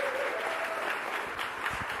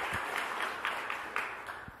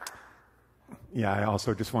Yeah, I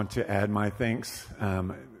also just want to add my thanks.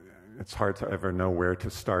 It's hard to ever know where to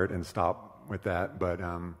start and stop with that, but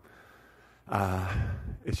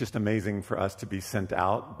it's just amazing for us to be sent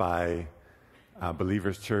out by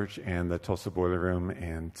Believers Church and the Tulsa Boiler Room,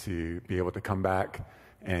 and to be able to come back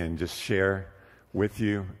and just share with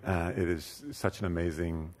you. It is such an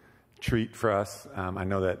amazing treat for us. I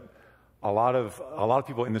know that a lot of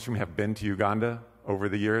people in this room have been to Uganda over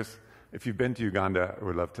the years. If you've been to Uganda, I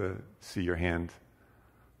would love to see your hand.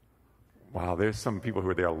 Wow, there's some people who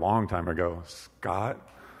were there a long time ago. Scott?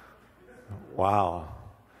 Wow.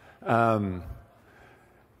 And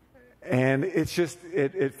it's just,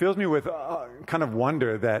 it fills me with kind of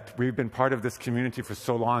wonder that we've been part of this community for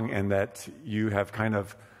so long, and that you have kind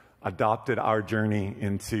of adopted our journey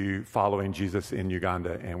into following Jesus in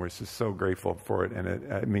Uganda. And we're just so grateful for it. And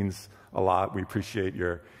it means a lot. We appreciate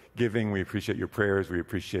your giving. We appreciate your prayers. We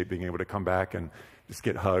appreciate being able to come back and just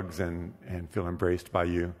get hugs and feel embraced by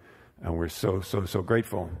you. And we're so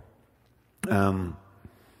grateful. Yeah,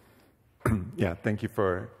 thank you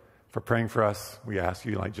for praying for us. We ask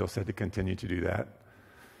you, like Jill said, to continue to do that.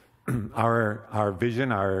 Our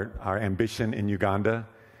vision, our ambition in Uganda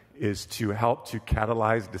is to help to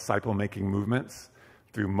catalyze disciple-making movements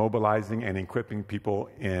through mobilizing and equipping people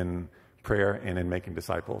in prayer and in making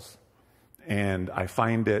disciples. And I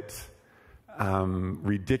find it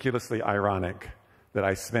ridiculously ironic that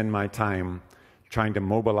I spend my time trying to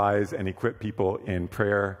mobilize and equip people in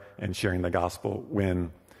prayer and sharing the gospel,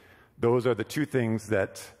 when those are the two things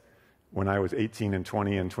that, when I was 18 and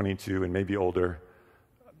 20 and 22 and maybe older,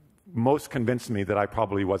 most convinced me that I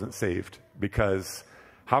probably wasn't saved. Because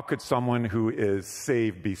how could someone who is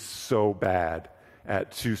saved be so bad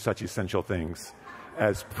at two such essential things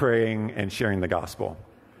as praying and sharing the gospel?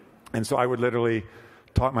 And so I would literally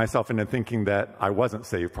talk myself into thinking that I wasn't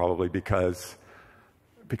saved, probably because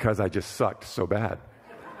I just sucked so bad.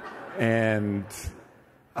 And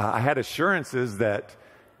I had assurances that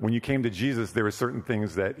when you came to Jesus, there were certain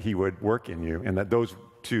things that he would work in you, and that those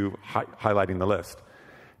two highlighting the list.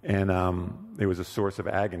 And it was a source of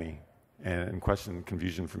agony and question and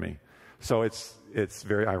confusion for me. So it's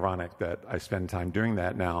very ironic that I spend time doing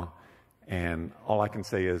that now, and all I can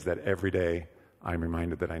say is that every day I'm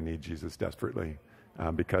reminded that I need Jesus desperately,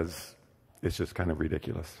 because it's just kind of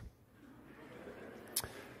ridiculous.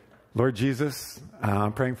 Lord Jesus,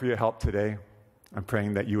 I'm praying for your help today. I'm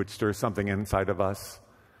praying that you would stir something inside of us,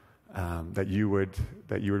 that you would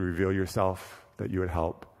reveal yourself, that you would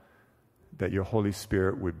help, that your Holy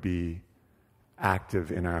Spirit would be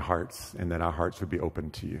active in our hearts, and that our hearts would be open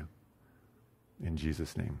to you. In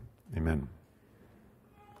Jesus' name, amen.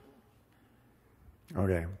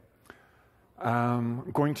 Okay.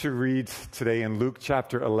 I'm going to read today in Luke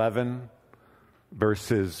chapter 11,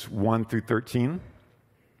 verses 1 through 13.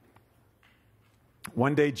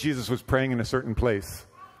 One day Jesus was praying in a certain place.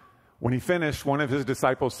 When he finished, one of his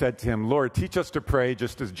disciples said to him, "Lord, teach us to pray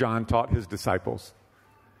just as John taught his disciples."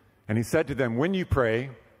 And he said to them, "When you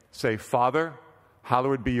pray, say, 'Father,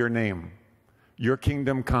 hallowed be your name. Your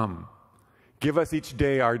kingdom come. Give us each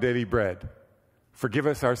day our daily bread. Forgive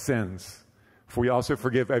us our sins, for we also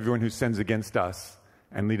forgive everyone who sins against us.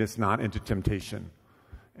 And lead us not into temptation.'"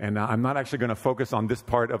 And I'm not actually going to focus on this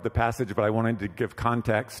part of the passage, but I wanted to give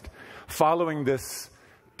context. Following this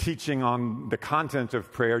teaching on the content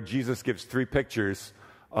of prayer, Jesus gives three pictures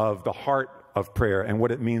of the heart of prayer and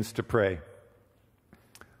what it means to pray.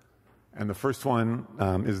 And the first one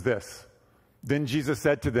is this. Then Jesus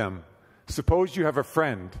said to them, "Suppose you have a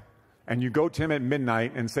friend, and you go to him at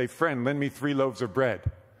midnight and say, 'Friend, lend me 3 loaves of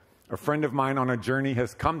bread. A friend of mine on a journey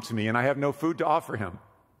has come to me, and I have no food to offer him.'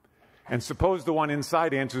 And suppose the one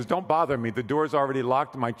inside answers, 'Don't bother me. The door's already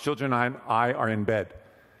locked. My children and I are in bed.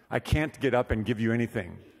 I can't get up and give you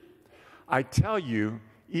anything.' I tell you,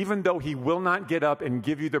 even though he will not get up and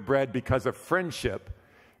give you the bread because of friendship,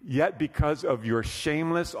 yet because of your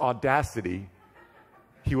shameless audacity,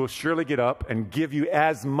 he will surely get up and give you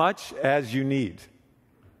as much as you need."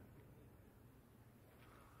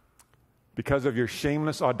 Because of your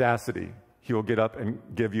shameless audacity, he will get up and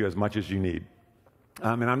give you as much as you need.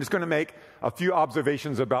 And I'm just going to make a few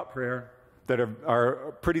observations about prayer that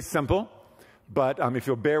are pretty simple. But if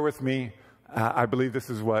you'll bear with me, I believe this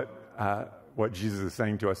is what Jesus is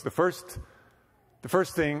saying to us. The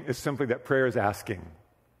first thing is simply that prayer is asking.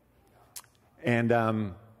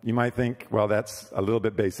 And you might think, well, that's a little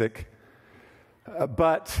bit basic.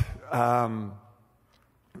 But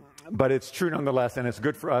it's true nonetheless, and it's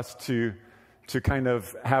good for us to kind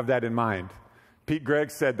of have that in mind. Pete Greig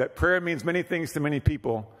said that prayer means many things to many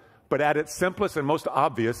people, but at its simplest and most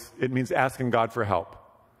obvious, it means asking God for help.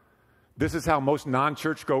 This is how most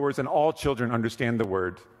non-churchgoers and all children understand the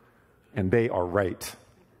word, and they are right.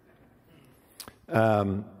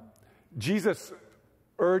 Jesus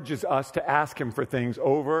urges us to ask him for things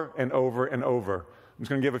over and over and over. I'm just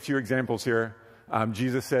going to give a few examples here.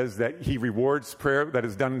 Jesus says that he rewards prayer that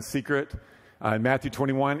is done in secret. In Matthew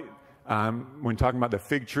 21, when talking about the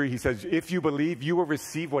fig tree, he says, if you believe, you will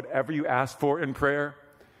receive whatever you ask for in prayer.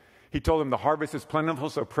 He told them the harvest is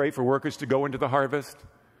plentiful, so pray for workers to go into the harvest.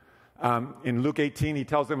 In Luke 18, he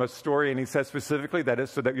tells them a story, and he says specifically that is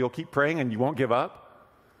so that you'll keep praying and you won't give up.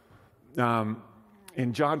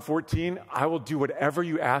 In John 14, I will do whatever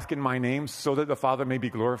you ask in my name so that the Father may be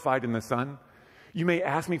glorified in the Son. You may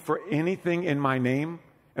ask me for anything in my name,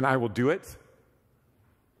 and I will do it.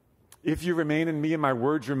 If you remain in me and my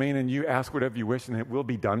words remain in you, ask whatever you wish, and it will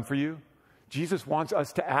be done for you. Jesus wants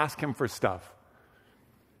us to ask him for stuff.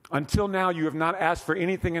 Until now, you have not asked for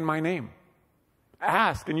anything in my name.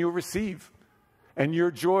 Ask, and you'll receive, and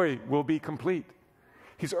your joy will be complete.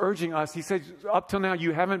 He's urging us. He says, up till now,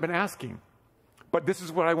 you haven't been asking. But this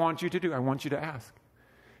is what I want you to do. I want you to ask.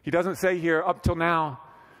 He doesn't say here, up till now,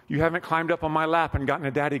 you haven't climbed up on my lap and gotten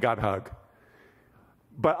a daddy God hug.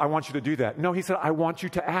 But I want you to do that. No, he said, I want you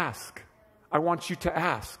to ask. I want you to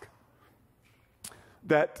ask.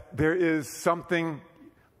 That there is something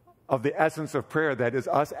of the essence of prayer that is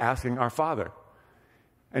us asking our Father.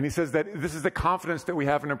 And he says that this is the confidence that we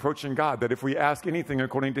have in approaching God, that if we ask anything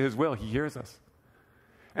according to his will, he hears us.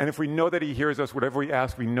 And if we know that he hears us, whatever we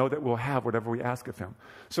ask, we know that we'll have whatever we ask of him.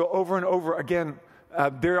 So over and over again,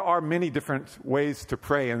 there are many different ways to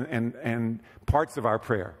pray and parts of our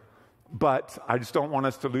prayer. But I just don't want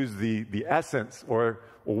us to lose the essence, or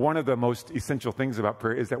one of the most essential things about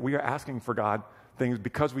prayer is that we are asking for God things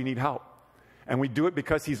because we need help. And we do it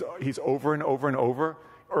because he's over and over and over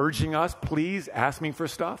urging us, please ask me for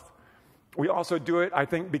stuff. We also do it, I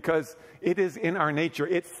think, because it is in our nature.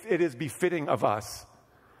 It is befitting of us.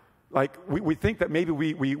 Like, we think that maybe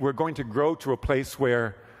we're going to grow to a place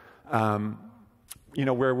where,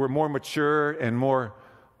 where we're more mature and more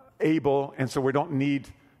able, and so we don't need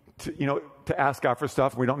to ask God for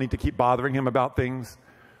stuff. We don't need to keep bothering him about things.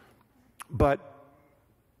 But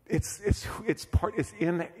it's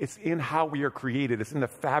in how we are created. It's in the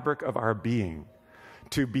fabric of our being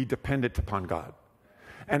to be dependent upon God.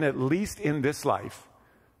 And at least in this life,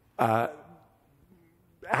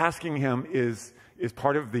 asking him is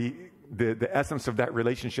part of the essence of that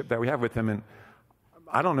relationship that we have with him. And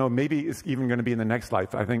I don't know, maybe it's even going to be in the next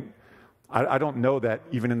life. I don't know that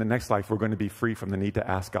even in the next life we're going to be free from the need to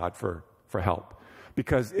ask God for help.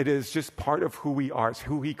 Because it is just part of who we are. It's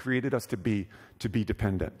who he created us to be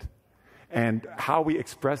dependent. And how we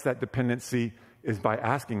express that dependency is by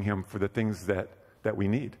asking him for the things that we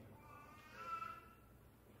need.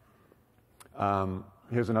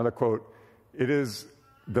 Here's another quote. It is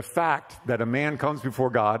the fact that a man comes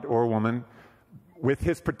before God, or a woman, with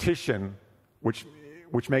his petition, which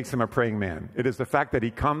makes him a praying man. It is the fact that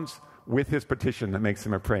he comes with his petition that makes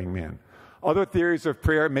him a praying man. Other theories of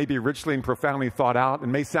prayer may be richly and profoundly thought out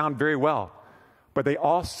and may sound very well, but they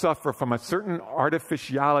all suffer from a certain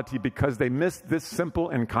artificiality because they miss this simple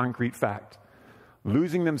and concrete fact: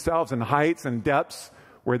 losing themselves in heights and depths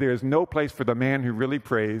where there is no place for the man who really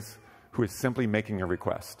prays, who is simply making a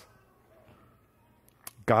request.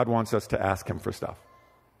 God wants us to ask him for stuff.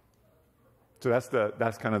 So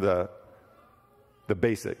that's kind of the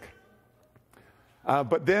basic.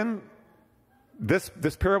 But then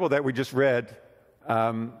this parable that we just read,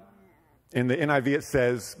 in the NIV it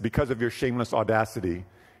says, because of your shameless audacity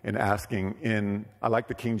in asking. I like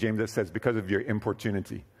the King James that says, because of your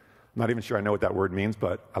importunity. I'm not even sure I know what that word means,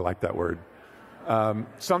 but I like that word.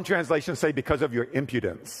 Some translations say because of your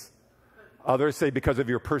impudence. Others say because of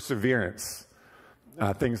your perseverance.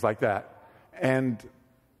 Things like that. And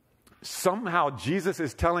somehow Jesus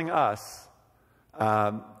is telling us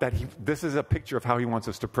that this is a picture of how he wants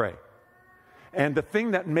us to pray. And the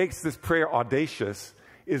thing that makes this prayer audacious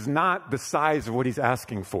is not the size of what he's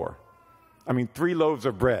asking for. I mean, 3 loaves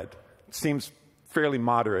of bread seems fairly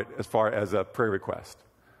moderate as far as a prayer request.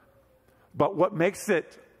 But what makes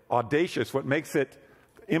it audacious, what makes it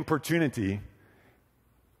importunity,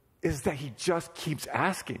 is that he just keeps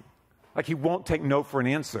asking. Like, he won't take no for an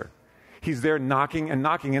answer. He's there knocking and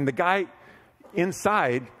knocking. And the guy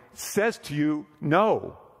inside says to you,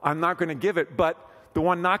 no, I'm not going to give it. But the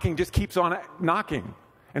one knocking just keeps on knocking.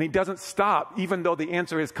 And he doesn't stop, even though the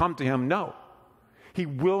answer has come to him, no. He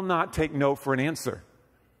will not take no for an answer.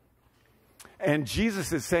 And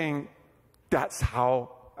Jesus is saying, that's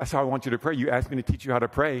how I want you to pray. You asked me to teach you how to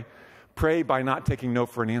pray. Pray by not taking no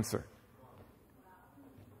for an answer.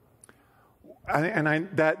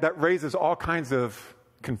 that raises all kinds of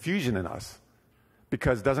confusion in us,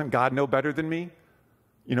 because doesn't God know better than me?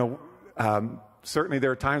 Certainly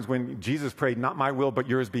there are times when Jesus prayed, not my will, but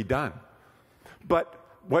yours be done. But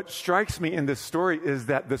what strikes me in this story is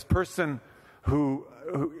that this person who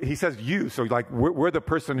he says you, so like we're the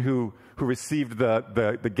person who received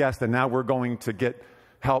the guest, and now we're going to get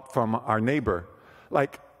help from our neighbor.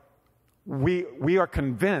 Like we are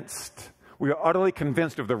convinced, we are utterly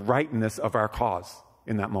convinced of the rightness of our cause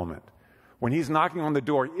in that moment. When he's knocking on the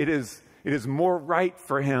door, it is more right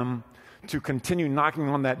for him to continue knocking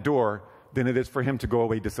on that door than it is for him to go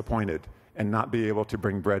away disappointed and not be able to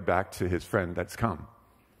bring bread back to his friend that's come.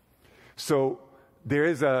 So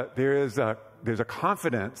there's a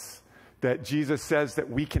confidence that Jesus says that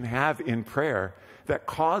we can have in prayer that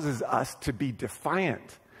causes us to be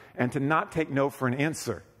defiant and to not take no for an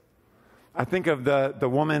answer. I think of the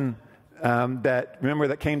woman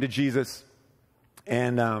that came to Jesus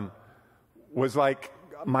and was like,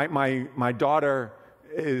 my daughter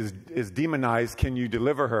is demonized. Can you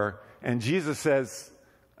deliver her? And Jesus says,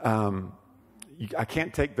 I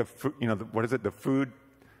can't take the food, the food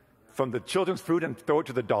from the children's food and throw it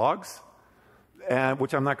to the dogs,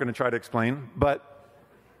 which I'm not going to try to explain. But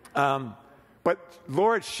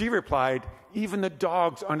Lord, she replied, even the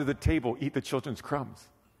dogs under the table eat the children's crumbs.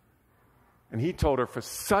 And he told her, for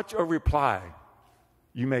such a reply,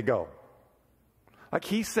 you may go. Like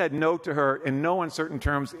he said no to her in no uncertain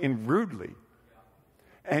terms, in rudely.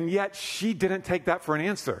 And yet she didn't take that for an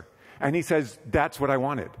answer. And he says, that's what I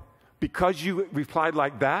wanted. Because you replied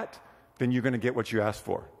like that, then you're going to get what you asked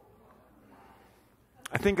for.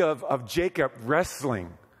 I think of Jacob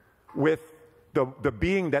wrestling with the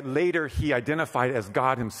being that later he identified as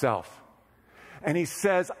God himself. And he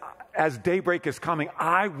says, as daybreak is coming,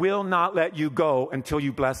 I will not let you go until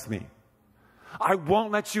you bless me. I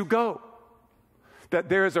won't let you go. That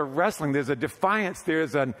there is a wrestling, there's a defiance,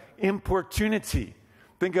 there's an importunity.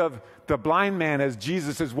 Think of the blind man as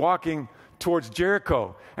Jesus is walking towards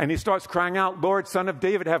Jericho, and he starts crying out, Lord, Son of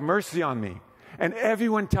David, have mercy on me. And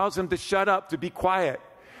everyone tells him to shut up, to be quiet.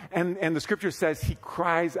 And the scripture says he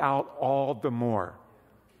cries out all the more,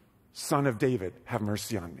 Son of David, have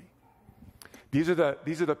mercy on me. These are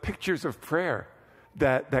the pictures of prayer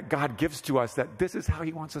that God gives to us, that this is how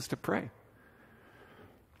he wants us to pray.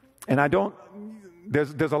 And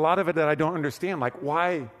there's a lot of it that I don't understand. Like,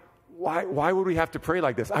 why would we have to pray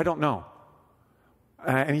like this? I don't know.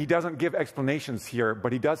 And he doesn't give explanations here,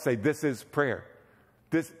 but he does say this is prayer.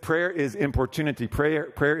 This prayer is importunity.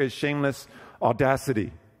 Prayer is shameless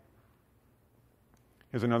audacity.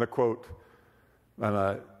 Here's another quote,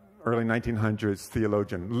 early 1900s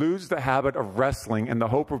theologian. Lose the habit of wrestling in the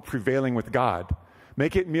hope of prevailing with God.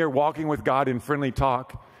 Make it mere walking with God in friendly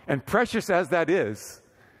talk. And precious as that is,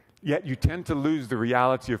 yet you tend to lose the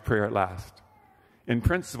reality of prayer at last. In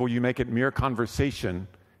principle, you make it mere conversation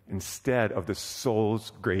instead of the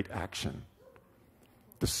soul's great action.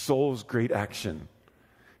 The soul's great action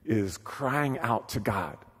is crying out to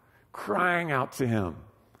God, crying out to him,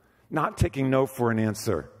 not taking no for an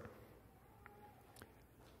answer.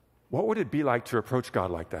 What would it be like to approach God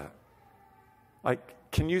like that?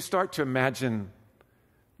 Like, can you start to imagine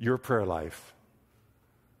your prayer life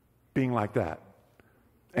being like that?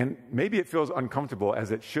 And maybe it feels uncomfortable, as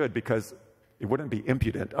it should, because it wouldn't be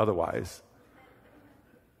impudent otherwise.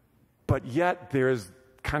 But yet there's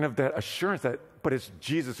kind of that assurance but it's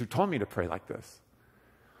Jesus who told me to pray like this.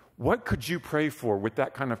 What could you pray for with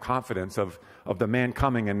that kind of confidence of the man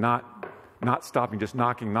coming and not stopping, just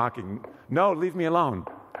knocking? No, leave me alone.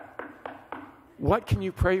 What can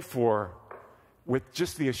you pray for with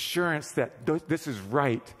just the assurance that this is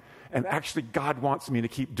right, and actually God wants me to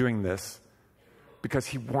keep doing this because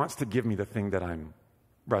he wants to give me the thing that I'm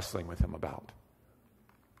wrestling with him about?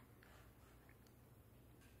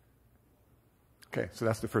 Okay, so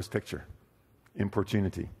that's the first picture.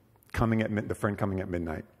 Importunity. The friend coming at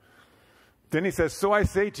midnight. Then he says, so I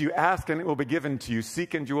say to you, ask and it will be given to you.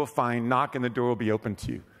 Seek and you will find. Knock and the door will be opened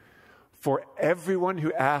to you. For everyone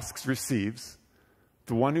who asks receives.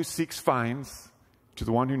 The one who seeks finds. To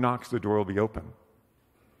the one who knocks, the door will be open.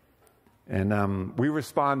 And we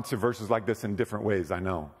respond to verses like this in different ways, I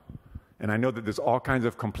know. And I know that there's all kinds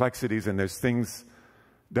of complexities and there's things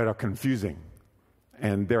that are confusing.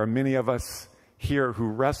 And there are many of us here who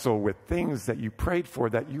wrestle with things that you prayed for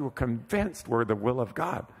that you were convinced were the will of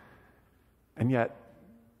God. And yet,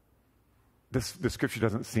 the scripture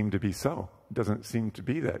doesn't seem to be so. It doesn't seem to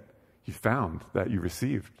be that you found, that you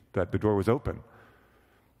received, that the door was open.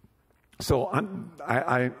 So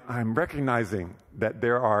I'm recognizing that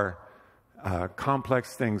there are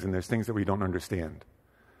complex things and there's things that we don't understand.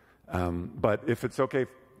 But if it's okay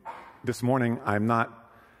this morning,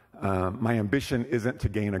 my ambition isn't to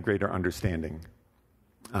gain a greater understanding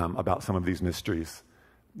about some of these mysteries.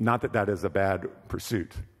 Not that that is a bad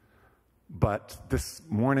pursuit. But this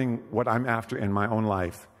morning, what I'm after in my own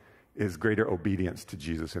life is greater obedience to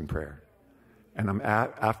Jesus in prayer. And I'm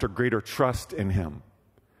after greater trust in him.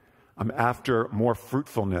 I'm after more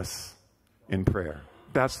fruitfulness in prayer.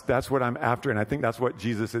 That's what I'm after, and I think that's what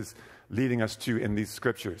Jesus is leading us to in these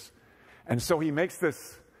scriptures. And so he makes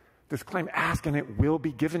this claim, ask and it will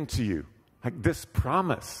be given to you. Like this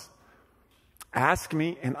promise. Ask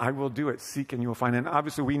me and I will do it. Seek and you will find. And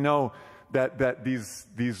obviously we know that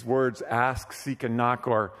these words, ask, seek, and knock,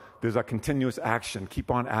 there's a continuous action. Keep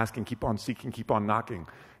on asking, keep on seeking, keep on knocking.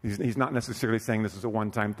 He's not necessarily saying this is a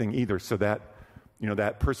one-time thing either, so that,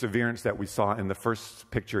 that perseverance that we saw in the first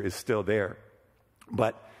picture is still there.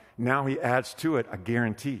 But now he adds to it a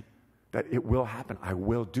guarantee that it will happen. I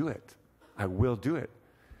will do it. I will do it.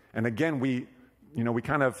 And again, we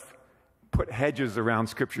kind of put hedges around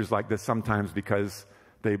scriptures like this sometimes because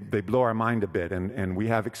they blow our mind a bit, and we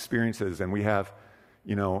have experiences, and we have,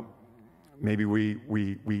 maybe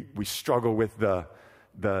we struggle with the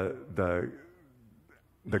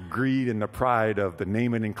greed and the pride of the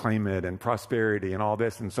name it and claim it and prosperity and all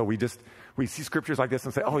this, and so we see scriptures like this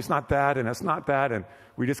and say, oh, it's not that and it's not that, and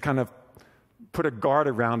we just kind of put a guard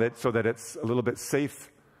around it so that it's a little bit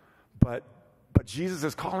safe. But Jesus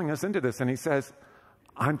is calling us into this, and he says,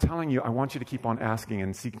 I'm telling you, I want you to keep on asking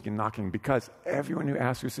and seeking and knocking, because everyone who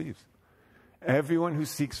asks receives. Everyone who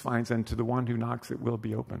seeks finds, and to the one who knocks it will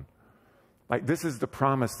be open. Like, this is the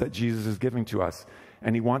promise that Jesus is giving to us,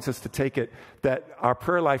 and he wants us to take it, that our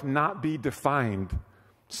prayer life not be defined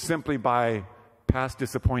simply by past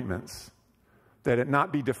disappointments, that it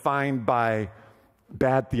not be defined by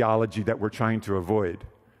bad theology that we're trying to avoid,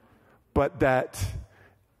 but that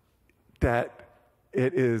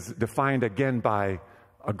it is defined again by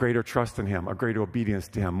a greater trust in him, a greater obedience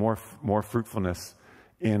to him, more fruitfulness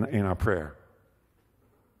in our prayer.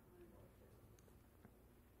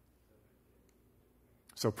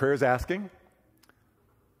 So prayer is asking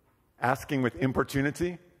with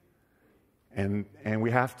importunity, and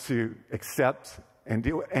we have to accept and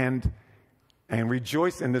deal and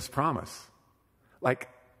rejoice in this promise. Like,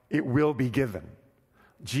 it will be given.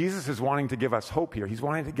 Jesus is wanting to give us hope here. He's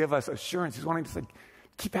wanting to give us assurance. He's wanting to say,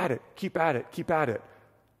 keep at it, keep at it, keep at it.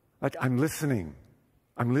 Like, I'm listening.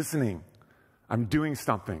 I'm doing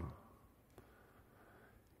something.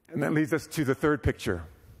 And that leads us to the third picture.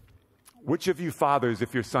 Which of you fathers,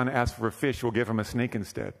 if your son asks for a fish, will give him a snake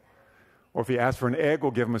instead? Or if he asks for an egg,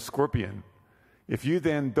 will give him a scorpion? If you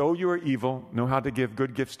then, though you are evil, know how to give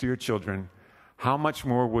good gifts to your children, how much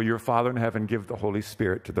more will your Father in heaven give the Holy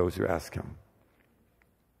Spirit to those who ask him?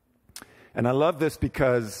 And I love this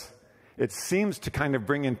because it seems to kind of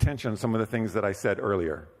bring in tension some of the things that I said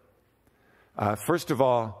earlier. First of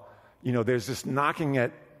all, there's this knocking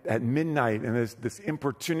at midnight, and there's this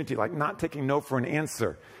importunity, like not taking no for an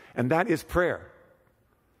answer. And that is prayer.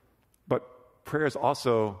 But prayer is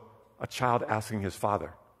also a child asking his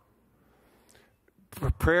father.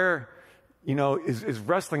 Prayer, is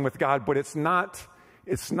wrestling with God, but it's not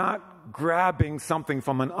grabbing something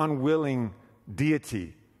from an unwilling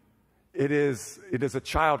deity. It is a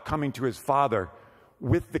child coming to his father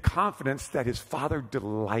with the confidence that his father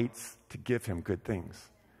delights to give him good things.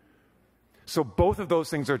 So both of those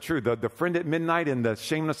things are true. The friend at midnight and the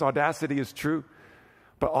shameless audacity is true,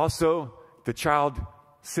 but also the child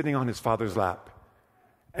sitting on his father's lap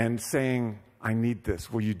and saying, I need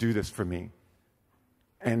this. Will you do this for me?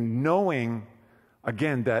 And knowing,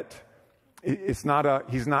 again, that he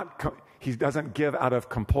doesn't give out of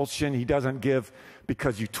compulsion. He doesn't give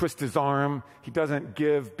because you twist his arm. He doesn't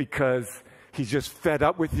give because he's just fed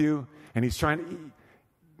up with you and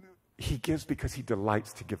he gives because he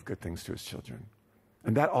delights to give good things to his children.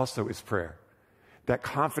 And that also is prayer. That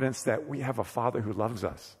confidence that we have a Father who loves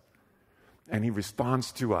us and he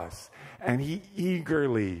responds to us and he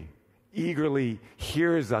eagerly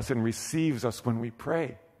hears us and receives us when we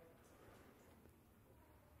pray.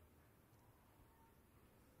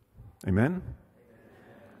 Amen?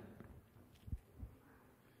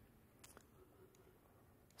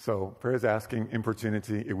 So, prayer is asking,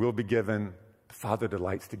 importunity, it will be given. The Father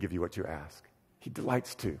delights to give you what you ask. He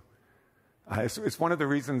delights to. It's one of the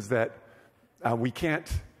reasons that we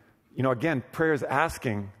can't, again, prayer is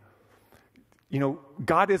asking.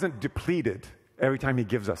 God isn't depleted every time he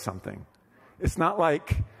gives us something. It's not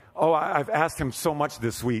like, oh, I've asked him so much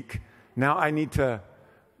this week. Now I need to,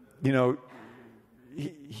 I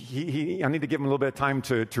need to give him a little bit of time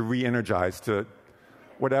to re-energize, to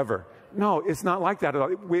whatever. No, it's not like that at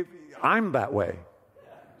all. I'm that way.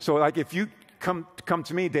 So like if you come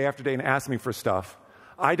to me day after day and ask me for stuff,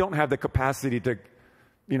 I don't have the capacity to,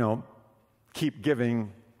 keep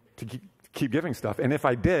giving stuff. And if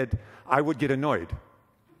I did, I would get annoyed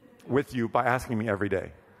with you by asking me every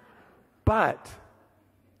day. But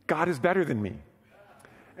God is better than me.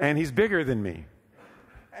 And he's bigger than me.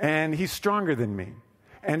 And he's stronger than me.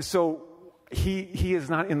 And so he is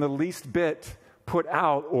not in the least bit put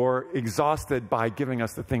out or exhausted by giving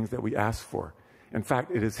us the things that we ask for. In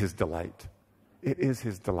fact, it is his delight. It is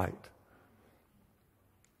his delight.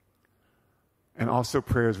 And also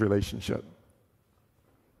prayer is relationship.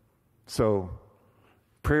 So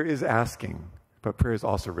prayer is asking, but prayer is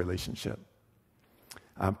also relationship.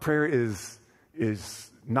 Prayer is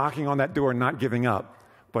knocking on that door and not giving up,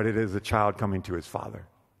 but it is a child coming to his father.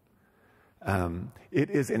 It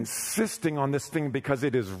is insisting on this thing because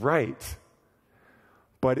it is right,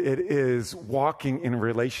 but it is walking in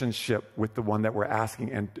relationship with the one that we're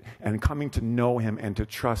asking and coming to know him and to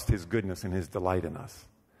trust his goodness and his delight in us.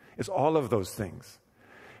 It's all of those things.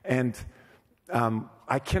 And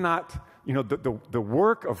I cannot, the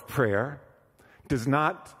work of prayer does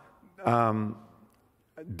not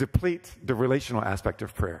deplete the relational aspect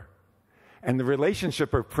of prayer. And the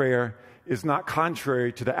relationship of prayer is not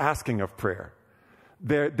contrary to the asking of prayer.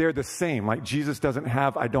 They're the same. Like Jesus doesn't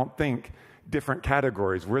have, I don't think, different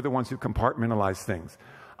categories. We're the ones who compartmentalize things.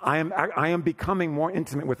 I am becoming more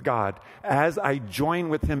intimate with God as I join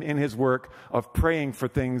with him in his work of praying for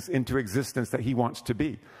things into existence that he wants to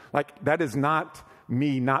be. Like, that is not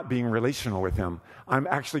me not being relational with him. I'm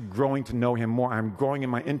actually growing to know him more. I'm growing in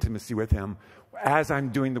my intimacy with him as I'm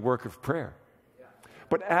doing the work of prayer.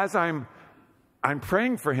 But as I'm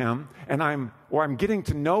praying for him and I'm getting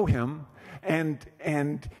to know him,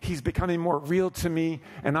 and he's becoming more real to me,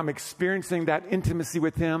 and I'm experiencing that intimacy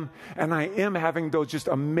with him, and I am having those just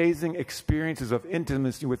amazing experiences of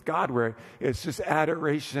intimacy with God where it's just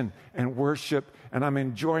adoration and worship, and I'm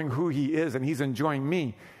enjoying who he is and he's enjoying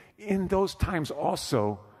me. In those times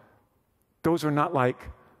also, those are not like,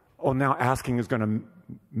 oh, now asking is going to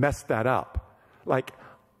mess that up. Like,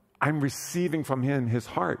 I'm receiving from him his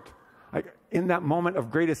heart. Like, in that moment of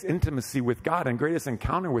greatest intimacy with God and greatest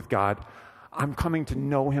encounter with God, I'm coming to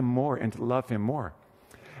know him more and to love him more.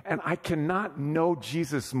 And I cannot know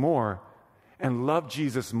Jesus more and love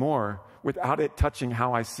Jesus more without it touching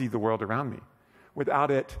how I see the world around me,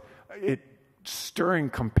 without it stirring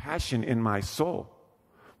compassion in my soul,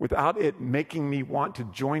 without it making me want to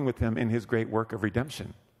join with him in his great work of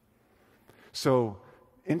redemption. So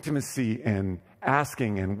intimacy and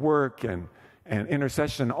asking and work and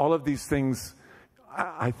intercession, all of these things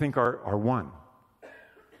I think are one.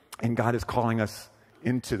 And God is calling us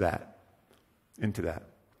into that.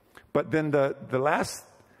 But then the last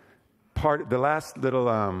part, the last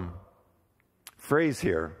little phrase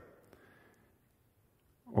here.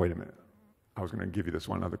 Wait a minute. I was going to give you this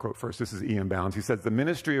one other quote first. This is Ian Bounds. He says, the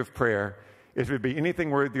ministry of prayer, if it be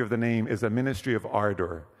anything worthy of the name, is a ministry of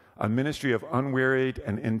ardor, a ministry of unwearied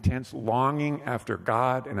and intense longing after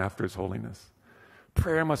God and after his holiness.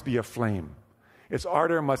 Prayer must be a flame. Its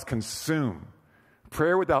ardor must consume.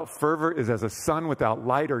 Prayer without fervor is as a sun without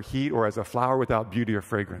light or heat, or as a flower without beauty or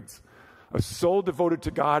fragrance. A soul devoted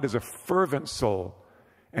to God is a fervent soul,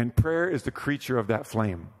 and prayer is the creature of that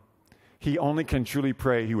flame. He only can truly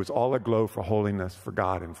pray. He was all aglow for holiness, for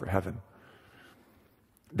God, and for heaven.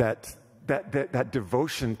 That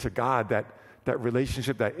devotion to God, that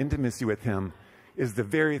relationship, that intimacy with him is the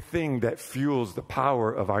very thing that fuels the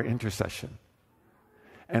power of our intercession.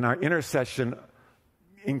 And our intercession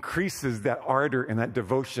increases that ardor and that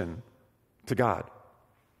devotion to God.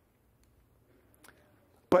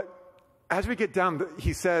 But as we get down,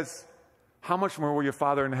 he says, how much more will your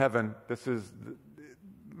Father in heaven, this is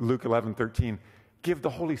Luke 11:13, give the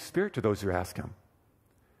Holy Spirit to those who ask him.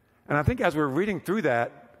 And I think as we're reading through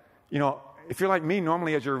that, if you're like me,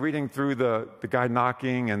 normally as you're reading through the guy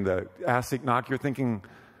knocking and the ask, seek, knock, you're thinking,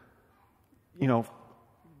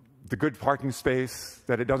 the good parking space,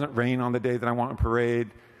 that it doesn't rain on the day that I want a parade,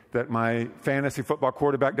 that my fantasy football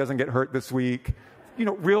quarterback doesn't get hurt this week.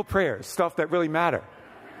 Real prayers, stuff that really matter.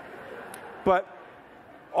 But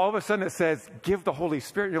all of a sudden it says, give the Holy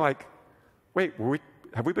Spirit. And you're like, wait,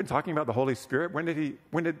 have we been talking about the Holy Spirit? When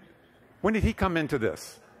did he come into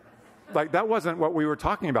this? Like, that wasn't what we were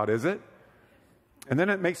talking about, is it? And then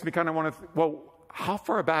it makes me kind of want to, how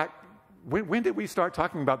far back, when did we start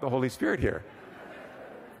talking about the Holy Spirit here?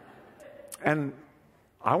 And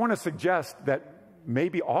I want to suggest that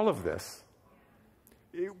maybe all of this,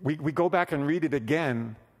 we go back and read it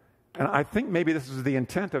again, and I think maybe this is the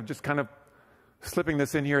intent of just kind of slipping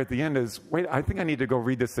this in here at the end is, wait, I think I need to go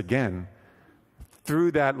read this again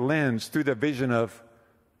through that lens, through the vision of,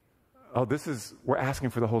 oh, we're asking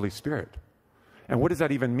for the Holy Spirit. And what does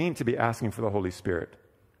that even mean to be asking for the Holy Spirit?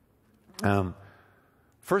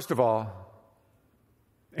 First of all,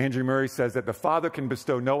 Andrew Murray says that the Father can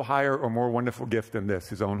bestow no higher or more wonderful gift than this,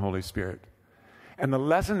 his own Holy Spirit. And the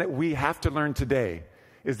lesson that we have to learn today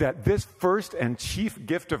is that this first and chief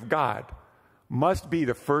gift of God must be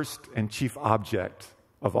the first and chief object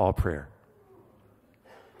of all prayer.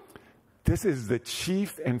 This is the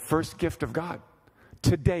chief and first gift of God.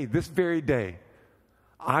 Today, this very day,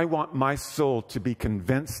 I want my soul to be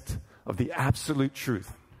convinced of the absolute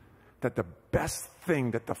truth that the best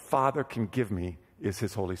thing that the Father can give me is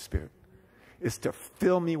his Holy Spirit, is to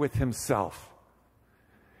fill me with himself,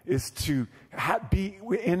 is to be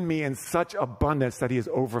in me in such abundance that he is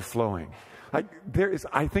overflowing. Like there's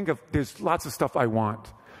lots of stuff I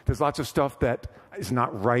want. There's lots of stuff that is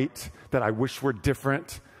not right, that I wish were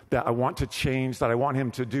different, that I want to change, that I want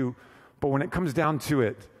him to do. But when it comes down to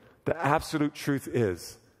it, the absolute truth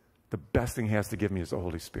is the best thing he has to give me is the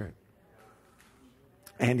Holy Spirit.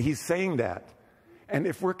 And he's saying that. And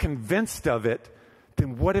if we're convinced of it,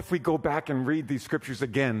 then what if we go back and read these scriptures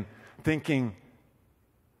again, thinking,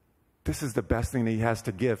 this is the best thing that he has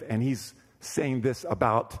to give. And he's saying this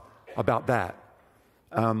about that.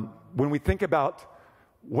 When we think about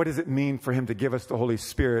what does it mean for him to give us the Holy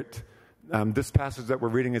Spirit, this passage that we're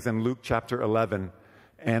reading is in Luke chapter 11.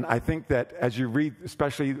 And I think that as you read,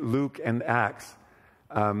 especially Luke and Acts,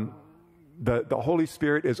 the Holy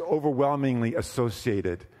Spirit is overwhelmingly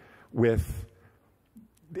associated with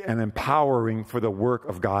an empowering for the work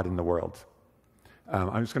of God in the world.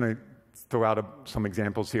 I'm just going to throw out some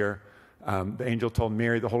examples here. The angel told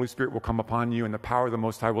Mary, the Holy Spirit will come upon you and the power of the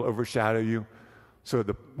Most High will overshadow you. So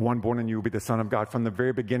the one born in you will be the Son of God. From the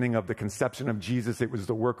very beginning of the conception of Jesus, it was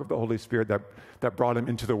the work of the Holy Spirit that brought him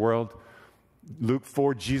into the world. Luke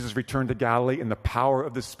 4, Jesus returned to Galilee in the power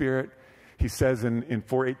of the Spirit. He says in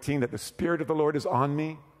 4:18 that the Spirit of the Lord is on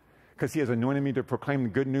me because he has anointed me to proclaim the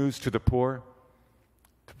good news to the poor,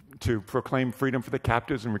 to proclaim freedom for the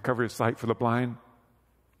captives and recovery of sight for the blind.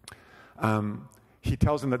 He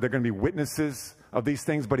tells them that they're going to be witnesses of these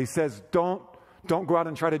things, but he says, don't go out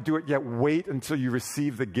and try to do it yet. Wait until you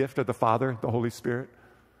receive the gift of the Father, the Holy Spirit.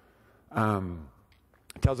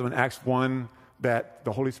 He tells them in Acts 1 that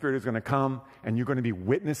the Holy Spirit is going to come and you're going to be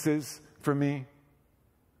witnesses for me.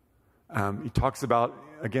 He talks about,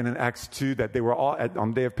 again in Acts 2, that they were all, on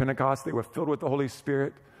the day of Pentecost, they were filled with the Holy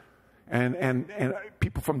Spirit. And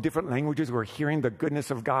people from different languages were hearing the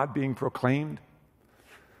goodness of God being proclaimed.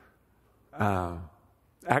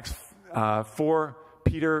 Acts 4,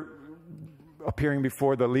 Peter appearing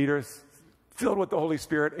before the leaders, filled with the Holy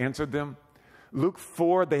Spirit, answered them. Luke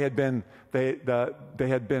 4, they had been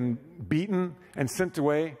beaten and sent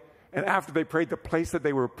away. And after they prayed, the place that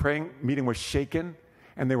they were meeting was shaken.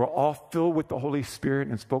 And they were all filled with the Holy Spirit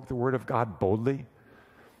and spoke the word of God boldly.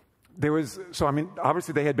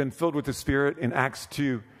 Obviously they had been filled with the Spirit in Acts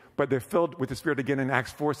 2, but they're filled with the Spirit again in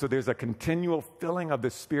Acts 4. So there's a continual filling of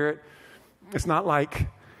the Spirit. It's not like,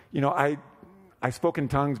 I spoke in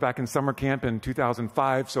tongues back in summer camp in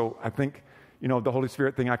 2005, so I think, the Holy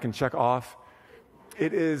Spirit thing I can check off.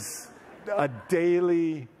 It is a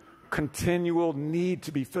daily, continual need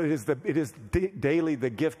to be filled. It is daily the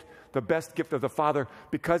gift, the best gift of the Father,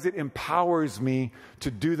 because it empowers me to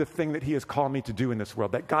do the thing that he has called me to do in this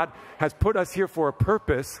world. That God has put us here for a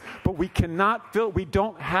purpose, but we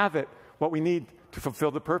don't have it, what we need to fulfill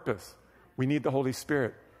the purpose. We need the Holy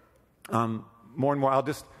Spirit. More and more, I'll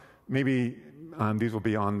just, maybe these will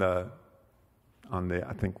be on the,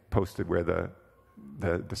 I think, posted where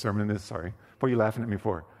the sermon is. Sorry. What are you laughing at me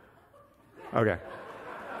for? Okay.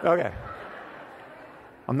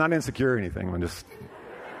 I'm not insecure or anything. I'm just...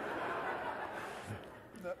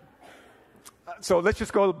 So let's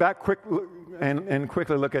just go back quick and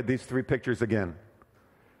quickly look at these three pictures again.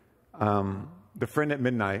 The friend at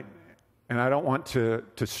midnight, and I don't want to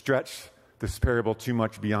stretch this parable too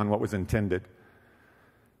much beyond what was intended.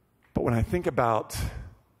 But when I think about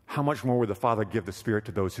how much more would the Father give the Spirit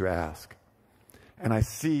to those who ask, and I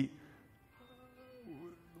see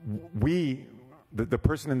the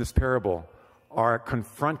person in this parable are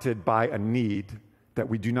confronted by a need that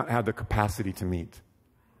we do not have the capacity to meet.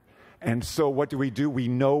 And so what do? We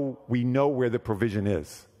know where the provision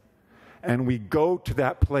is. And we go to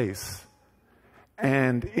that place.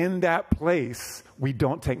 And in that place, we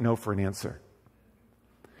don't take no for an answer.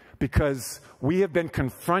 Because we have been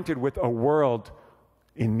confronted with a world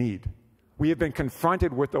in need. We have been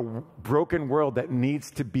confronted with a broken world that needs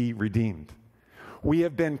to be redeemed. We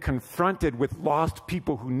have been confronted with lost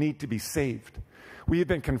people who need to be saved. We have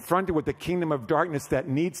been confronted with the kingdom of darkness that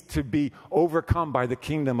needs to be overcome by the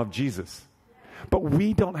kingdom of Jesus. But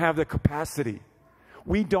we don't have the capacity.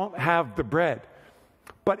 We don't have the bread.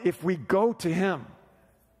 But if we go to him,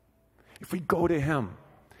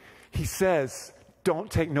 he says,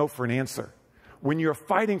 don't take no for an answer. When you're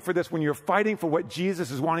fighting for this, when you're fighting for what Jesus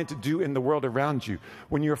is wanting to do in the world around you,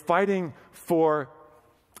 when you're fighting for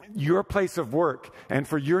your place of work and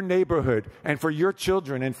for your neighborhood and for your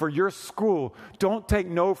children and for your school, don't take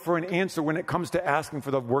no for an answer when it comes to asking for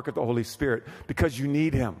the work of the Holy Spirit, because you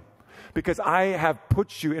need him. Because I have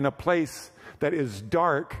put you in a place that is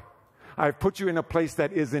dark. I've put you in a place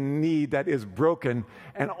that is in need, that is broken,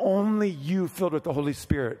 and only you filled with the Holy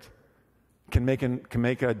Spirit can make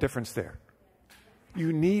a difference there.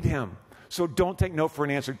 You need him. So don't take no for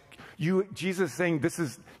an answer. Jesus is saying,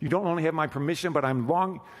 you don't only have my permission, but I'm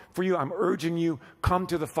longing for you. I'm urging you, come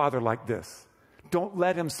to the Father like this. Don't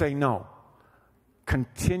let him say no.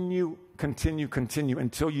 Continue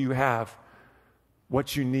until you have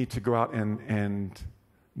what you need to go out and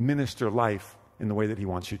minister life in the way that he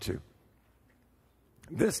wants you to.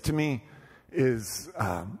 This, to me, is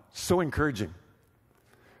so encouraging.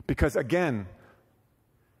 Because, again,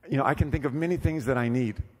 I can think of many things that I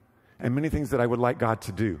need and many things that I would like God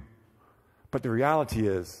to do. But the reality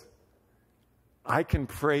is, I can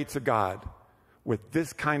pray to God with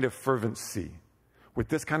this kind of fervency, with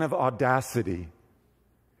this kind of audacity,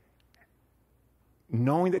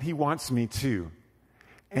 knowing that he wants me to,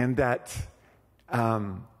 and that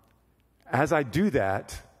as I do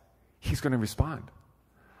that, he's going to respond.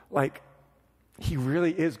 Like, he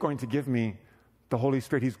really is going to give me the Holy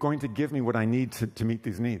Spirit. He's going to give me what I need to meet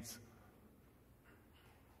these needs.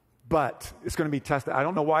 But it's going to be tested. I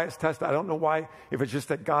don't know why it's tested. I don't know why, if it's just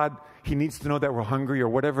that God, he needs to know that we're hungry or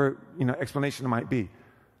whatever, explanation it might be.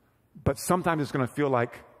 But sometimes it's going to feel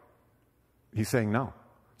like he's saying no.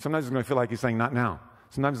 Sometimes it's going to feel like he's saying not now.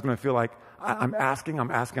 Sometimes it's going to feel like I'm asking,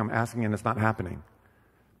 and it's not happening.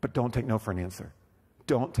 But don't take no for an answer.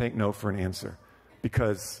 Don't take no for an answer.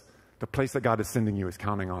 Because the place that God is sending you is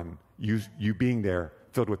counting on you being there,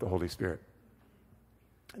 filled with the Holy Spirit.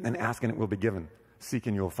 And then ask and it will be given. Seek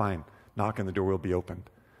and you will find. Knock and the door will be opened.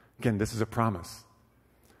 Again, this is a promise.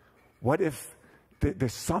 What if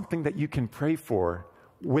there's something that you can pray for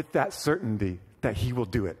with that certainty that he will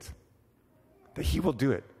do it? That he will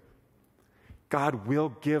do it. God will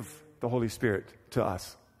give the Holy Spirit to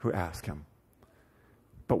us who ask him.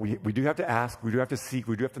 But we do have to ask, we do have to seek,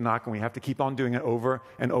 we do have to knock, and we have to keep on doing it over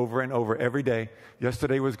and over and over every day.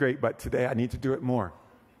 Yesterday was great, but today I need to do it more.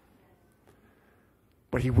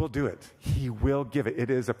 But he will do it. He will give it. It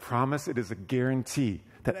is a promise. It is a guarantee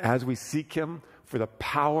that as we seek him for the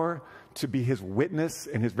power to be his witness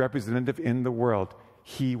and his representative in the world,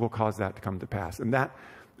 he will cause that to come to pass. And that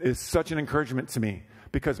is such an encouragement to me,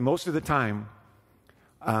 because most of the time,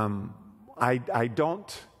 I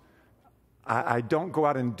don't go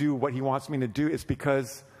out and do what he wants me to do. It's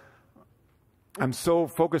because I'm so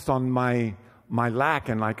focused on my lack,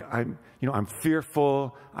 and like I'm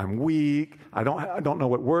fearful, I'm weak, I don't know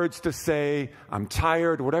what words to say, I'm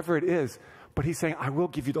tired, whatever it is. But he's saying, I will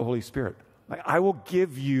give you the Holy Spirit. Like, I will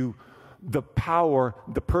give you the power,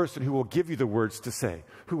 the person who will give you the words to say,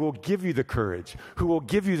 who will give you the courage, who will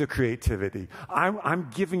give you the creativity. I'm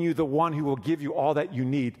giving you the one who will give you all that you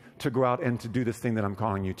need to go out and to do this thing that I'm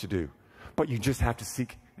calling you to do. But you just have to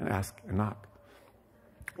seek and ask and knock.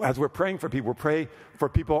 As we're praying for people, we're praying for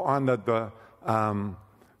people on the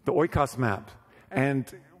Oikos map and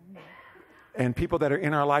people that are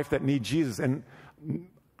in our life that need Jesus. And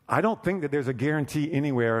I don't think that there's a guarantee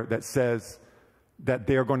anywhere that says that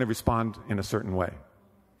they are going to respond in a certain way.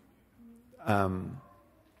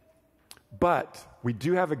 But we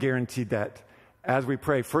do have a guarantee that as we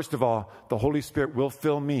pray, first of all, the Holy Spirit will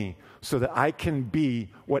fill me so that I can be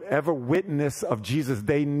whatever witness of Jesus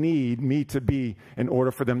they need me to be in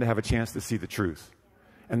order for them to have a chance to see the truth.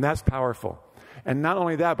 And that's powerful. And not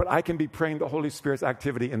only that, but I can be praying the Holy Spirit's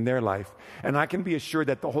activity in their life. And I can be assured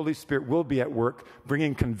that the Holy Spirit will be at work,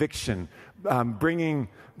 bringing conviction, bringing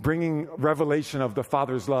revelation of the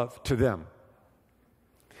Father's love to them.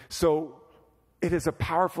 So it is a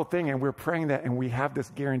powerful thing, and we're praying that, and we have this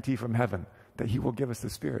guarantee from heaven that he will give us the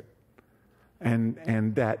Spirit.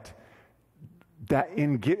 And that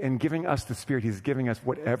in giving us the Spirit, he's giving us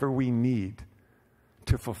whatever we need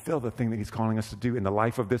to fulfill the thing that he's calling us to do in the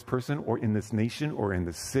life of this person or in this nation or in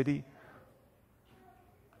this city.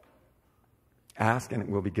 Ask and it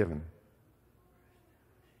will be given.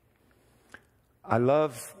 I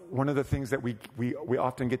love, one of the things that we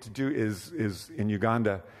often get to do is in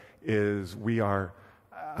Uganda is we are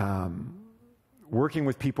working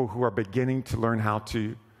with people who are beginning to learn how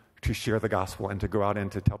to share the gospel and to go out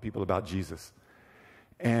and to tell people about Jesus.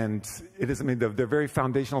 And it is, the very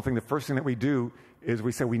foundational thing, the first thing that we do is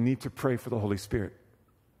we say we need to pray for the Holy Spirit.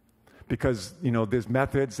 Because, there's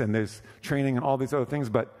methods and there's training and all these other things,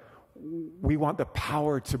 but we want the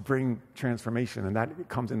power to bring transformation, and that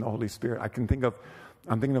comes in the Holy Spirit. I'm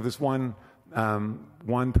thinking of this one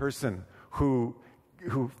person who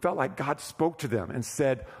felt like God spoke to them and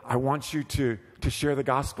said, I want you to share the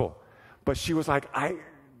gospel. But she was like, I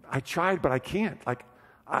tried, but I can't. Like,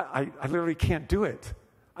 I literally can't do it.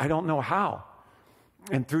 I don't know how.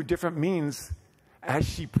 And through different means, as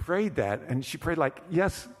she prayed that, and she prayed like,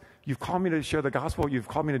 yes, you've called me to share the gospel. You've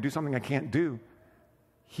called me to do something I can't do.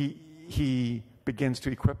 He begins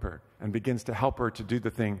to equip her and begins to help her to do the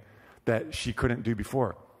thing that she couldn't do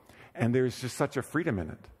before. And there's just such a freedom in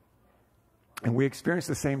it. And we experience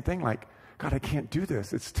the same thing, like, God, I can't do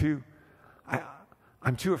this.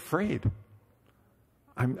 I'm too afraid.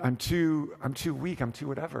 I'm too weak. I'm too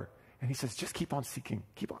whatever. And he says, just keep on seeking.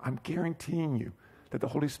 I'm guaranteeing you that the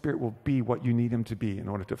Holy Spirit will be what you need him to be in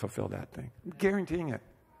order to fulfill that thing. I'm guaranteeing it.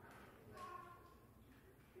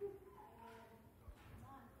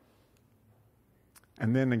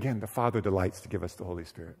 And then again, the Father delights to give us the Holy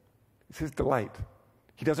Spirit. It's his delight.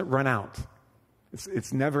 He doesn't run out.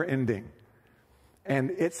 It's never ending. And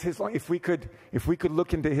it's his, if we could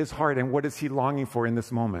look into his heart and what is he longing for in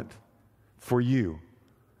this moment for you,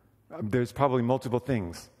 there's probably multiple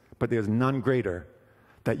things, but there's none greater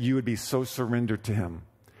that you would be so surrendered to him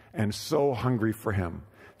and so hungry for him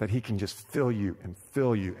that he can just fill you and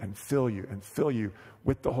fill you and fill you and fill you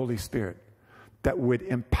with the Holy Spirit, that would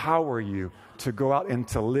empower you to go out and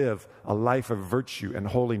to live a life of virtue and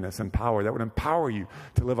holiness and power, that would empower you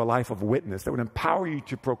to live a life of witness, that would empower you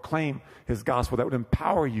to proclaim his gospel, that would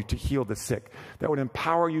empower you to heal the sick, that would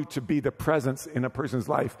empower you to be the presence in a person's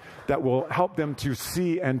life that will help them to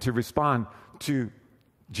see and to respond to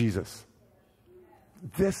Jesus.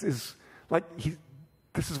 This is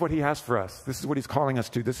what he has for us. This is what he's calling us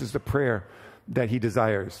to. This is the prayer that he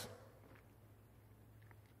desires.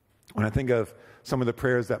 When I think of some of the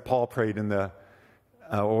prayers that Paul prayed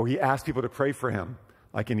or he asked people to pray for him,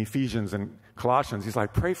 like in Ephesians and Colossians, he's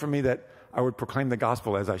like, pray for me that I would proclaim the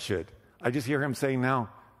gospel as I should. I just hear him saying now,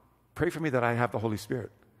 pray for me that I have the Holy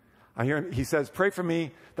Spirit. He says, pray for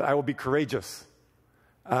me that I will be courageous,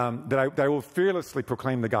 that I will fearlessly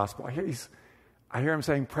proclaim the gospel. I hear him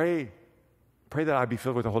saying, pray that I be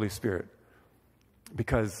filled with the Holy Spirit,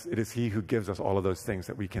 because it is he who gives us all of those things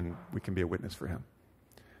that we can be a witness for him.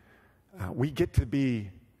 We get to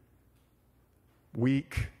be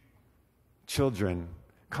weak children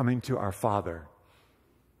coming to our Father,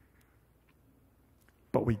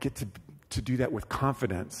 but we get to do that with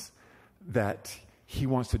confidence that he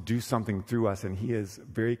wants to do something through us, and he is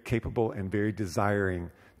very capable and very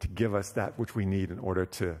desiring to give us that which we need in order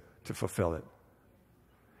to fulfill it.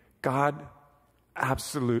 God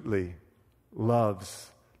absolutely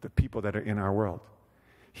loves the people that are in our world.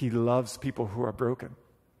 He loves people who are broken.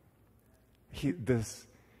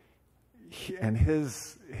 And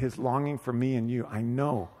his longing for me and you, I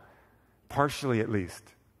know, partially at least,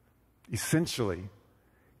 essentially,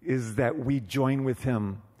 is that we join with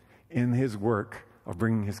him in his work of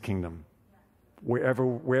bringing his kingdom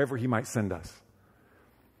wherever he might send us.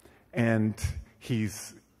 And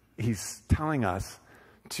he's telling us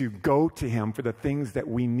to go to him for the things that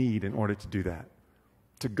we need in order to do that.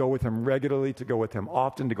 To go with him regularly, to go with him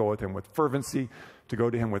often, to go with him with fervency, to go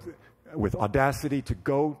to him with audacity, to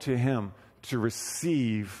go to him to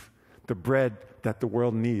receive the bread that the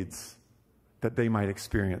world needs, that they might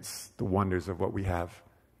experience the wonders of what we have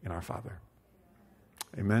in our Father.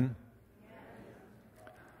 Amen?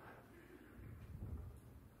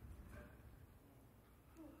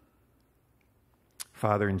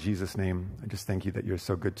 Father, in Jesus' name, I just thank you that you're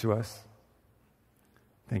so good to us.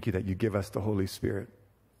 Thank you that you give us the Holy Spirit.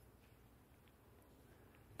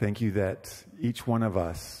 Thank you that each one of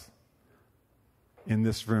us in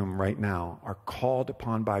this room right now are called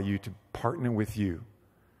upon by you to partner with you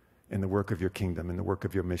in the work of your kingdom, in the work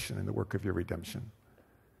of your mission, in the work of your redemption.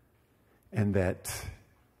 And that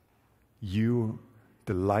you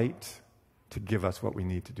delight to give us what we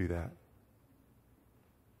need to do that.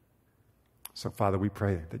 So, Father, we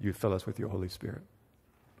pray that you fill us with your Holy Spirit.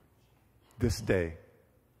 This day,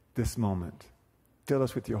 this moment, fill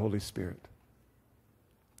us with your Holy Spirit.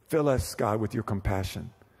 Fill us, God, with your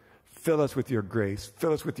compassion. Fill us with your grace.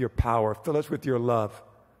 Fill us with your power. Fill us with your love.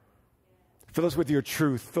 Fill us with your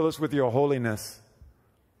truth. Fill us with your holiness.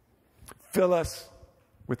 Fill us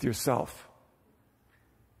with yourself.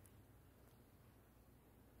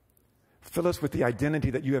 Fill us with the identity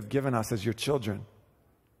that you have given us as your children,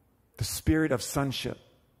 the spirit of sonship.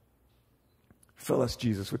 Fill us,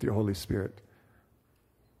 Jesus, with your Holy Spirit.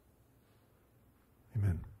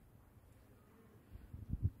 Amen.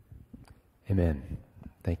 Amen.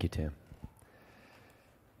 Thank you, Tim.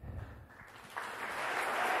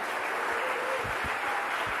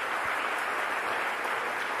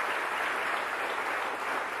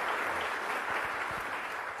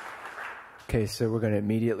 Okay, so we're going to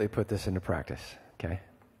immediately put this into practice, okay?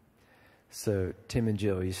 So, Tim and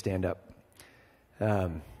Jill, you stand up.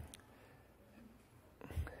 To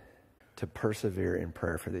persevere in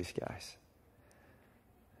prayer for these guys.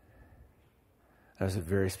 That was a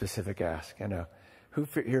very specific ask. I know. Who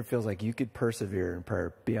here feels like you could persevere in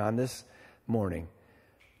prayer beyond this morning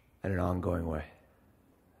in an ongoing way?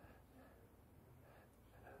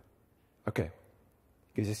 Okay.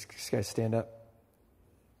 You guys stand up.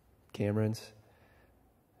 Camerons,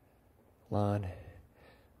 Lon,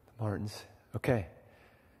 the Martins. Okay.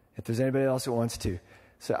 If there's anybody else that wants to.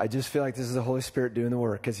 So I just feel like this is the Holy Spirit doing the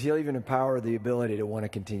work, because he'll even empower the ability to want to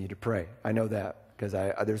continue to pray. I know that, because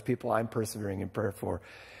there's people I'm persevering in prayer for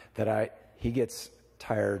that he gets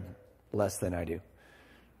tired less than I do.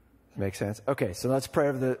 Make sense? Okay, so let's pray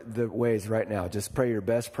over the ways right now. Just pray your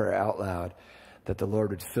best prayer out loud, that the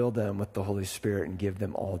Lord would fill them with the Holy Spirit and give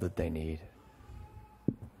them all that they need.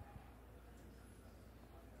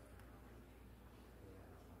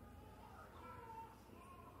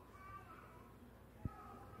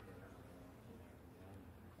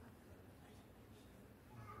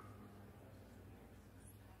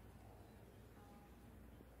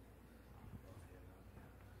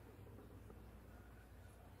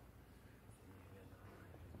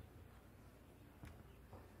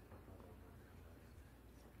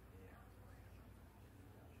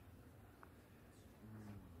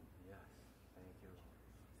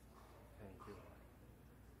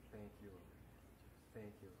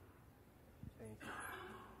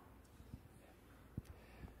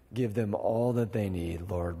 Give them all that they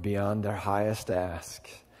need, Lord, beyond their highest ask.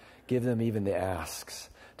 Give them even the asks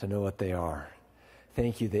to know what they are.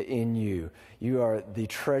 Thank you that in you are the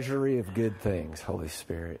treasury of good things, Holy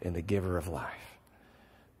Spirit, and the giver of life.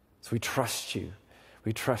 So we trust you.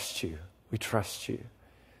 We trust you. We trust you.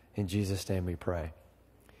 In Jesus' name we pray.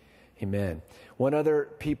 Amen. One other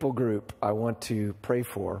people group I want to pray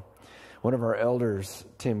for. One of our elders,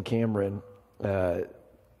 Tim Cameron,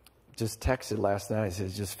 just texted last night. He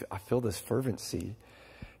says, I feel this fervency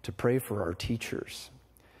to pray for our teachers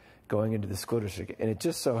going into the school district. And it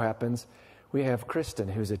just so happens we have Kristen,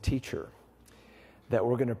 who's a teacher, that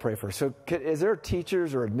we're going to pray for. So is there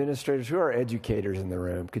teachers or administrators who are educators in the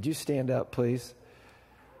room? Could you stand up, please?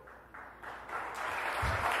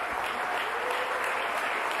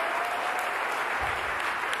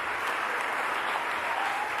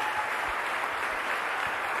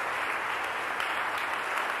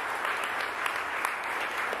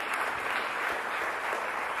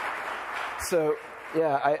 So,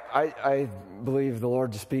 yeah, I believe the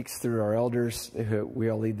Lord speaks through our elders. We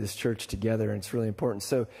all lead this church together, and it's really important.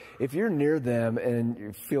 So if you're near them and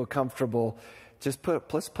you feel comfortable,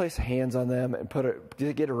 let's place hands on them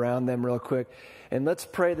and get around them real quick. And let's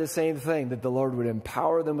pray the same thing, that the Lord would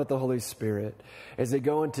empower them with the Holy Spirit as they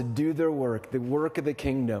go in to do their work, the work of the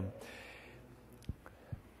kingdom.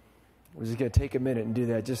 We're just going to take a minute and do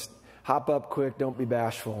that. Just hop up quick. Don't be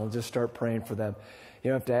bashful, and just start praying for them. You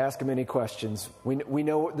don't have to ask them any questions. We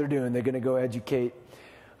know what they're doing. They're going to go educate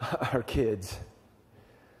our kids.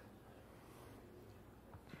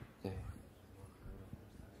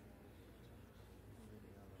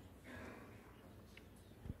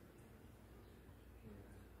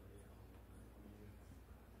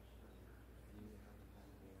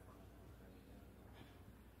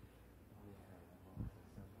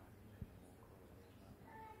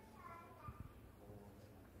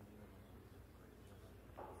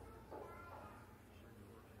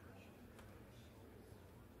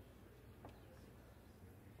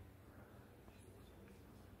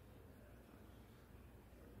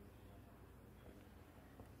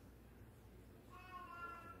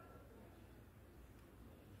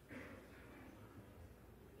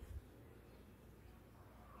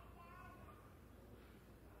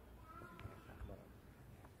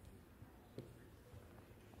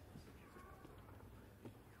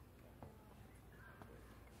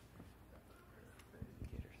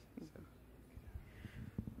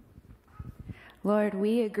 Lord,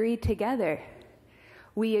 we agree together.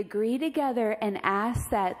 We agree together and ask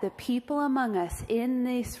that the people among us in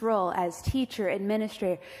this role as teacher,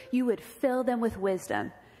 administrator, you would fill them with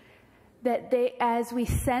wisdom. that they, as we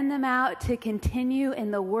send them out to continue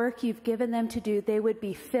in the work you've given them to do, they would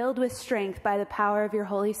be filled with strength by the power of your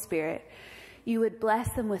Holy Spirit. You would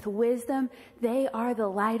bless them with wisdom. They are the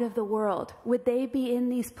light of the world. Would they be in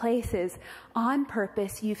these places on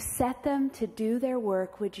purpose? You've set them to do their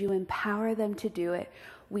work. Would you empower them to do it?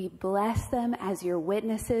 We bless them as your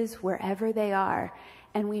witnesses wherever they are.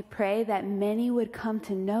 And we pray that many would come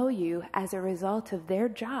to know you as a result of their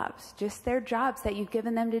jobs, just their jobs that you've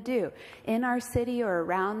given them to do in our city or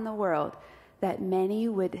around the world, that many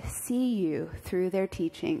would see you through their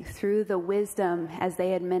teaching, through the wisdom as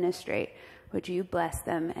they administrate. Would you bless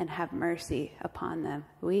them and have mercy upon them?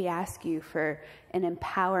 We ask you for an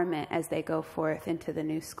empowerment as they go forth into the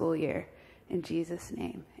new school year. In Jesus'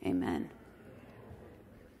 name, amen.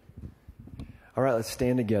 All right, let's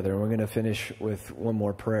stand together. We're going to finish with one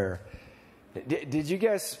more prayer. Did you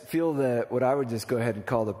guys feel what I would just go ahead and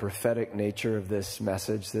call the prophetic nature of this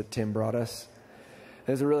message that Tim brought us?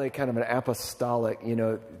 There's a really kind of an apostolic,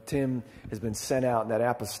 Tim has been sent out, and that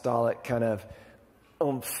apostolic kind of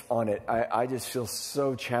oomph on it. I just feel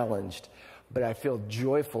so challenged, but I feel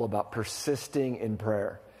joyful about persisting in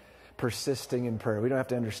prayer. Persisting in prayer. We don't have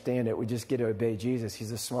to understand it. We just get to obey Jesus. He's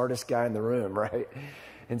the smartest guy in the room, right?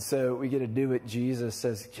 And so we get to do what Jesus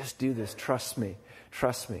says. Just do this. Trust me.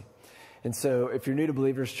 Trust me. And so if you're new to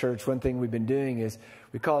Believers Church, one thing we've been doing is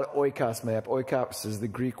we call it Oikos Map. Oikos is the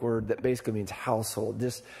Greek word that basically means household.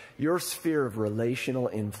 Just your sphere of relational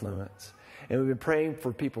influence. And we've been praying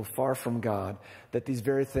for people far from God, that these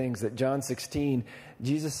very things that John 16,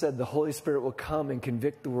 Jesus said the Holy Spirit will come and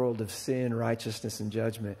convict the world of sin, righteousness, and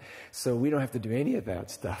judgment. So we don't have to do any of that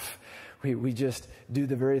stuff. We just do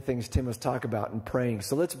the very things Tim was talking about in praying.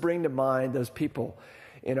 So let's bring to mind those people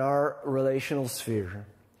in our relational sphere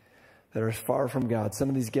that are far from God. Some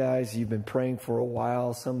of these guys you've been praying for a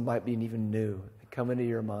while. Some might be even new. They come into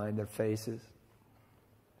your mind, their faces.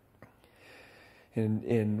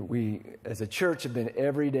 And we, as a church, have been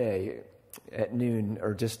every day at noon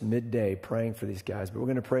or just midday praying for these guys. But we're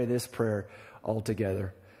going to pray this prayer all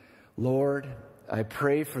together. Lord, I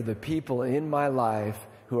pray for the people in my life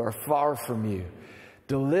who are far from you.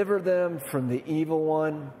 Deliver them from the evil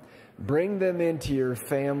one. Bring them into your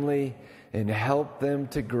family and help them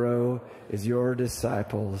to grow as your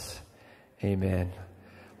disciples. Amen.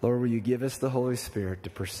 Lord, will you give us the Holy Spirit to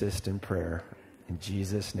persist in prayer? In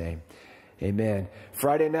Jesus' name. Amen.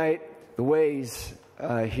 Friday night, the Ways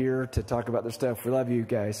here to talk about their stuff. We love you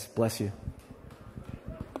guys. Bless you.